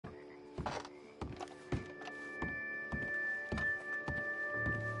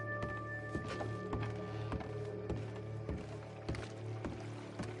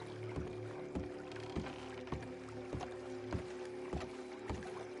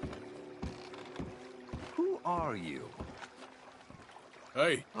are you?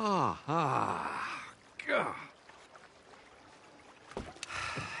 Hey. God.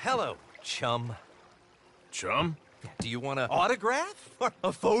 Hello, chum. Chum? Do you want an autograph or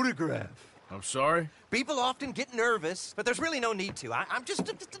a photograph? I'm sorry? People often get nervous, but there's really no need to. I'm just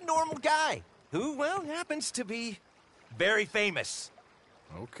a normal guy who, well, happens to be very famous.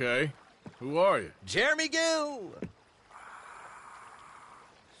 Okay. Who are you? Jeremy Gill,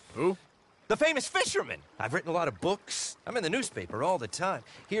 Who? the famous fisherman. I've written a lot of books. I'm in the newspaper all the time.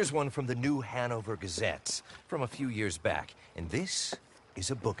 Here's one from the New Hanover Gazette from a few years back. And this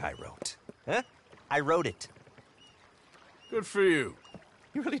is a book I wrote. Huh? I wrote it. Good for you.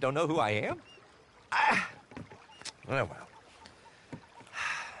 You really don't know who I am? Well.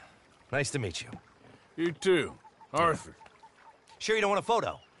 Nice to meet you. You too. Arthur. Sure you don't want a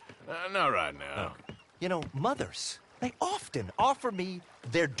photo? Not right now. You know, mothers, they often offer me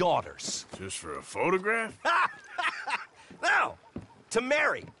their daughters. Just for a photograph? No, to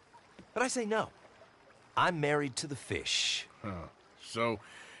marry. But I say no. I'm married to the fish. So,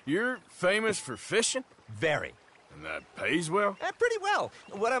 you're famous for fishing? Very. And that pays well? Pretty well.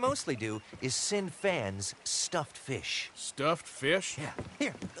 What I mostly do is send fans stuffed fish. Stuffed fish? Yeah.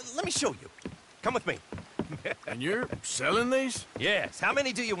 Here, let me show you. Come with me. And you're selling these? Yes. How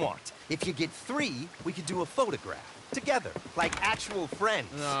many do you want? If you get 3, we could do a photograph. Together, like actual friends.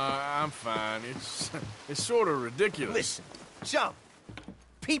 No, I'm fine. It's sort of ridiculous. Listen, chum.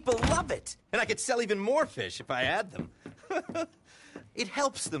 People love it. And I could sell even more fish if I had them. It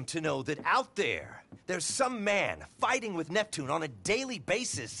helps them to know that out there's some man fighting with Neptune on a daily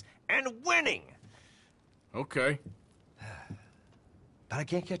basis and winning. Okay. But I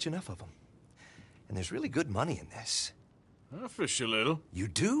can't catch enough of them. And there's really good money in this. I'll fish a little. You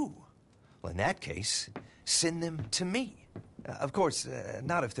do? Well, in that case, send them to me. Of course,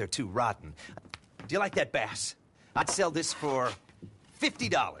 not if they're too rotten. Do you like that bass? I'd sell this for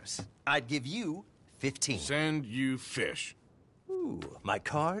 $50. I'd give you 15. Send you fish. Ooh, my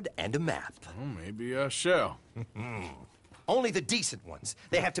card and a map. Well, maybe I shall. Only the decent ones.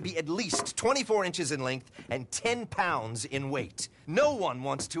 They have to be at least 24 inches in length and 10 pounds in weight. No one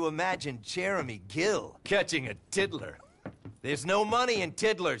wants to imagine Jeremy Gill catching a tiddler. There's no money in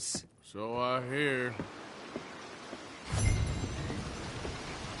tiddlers. So I hear.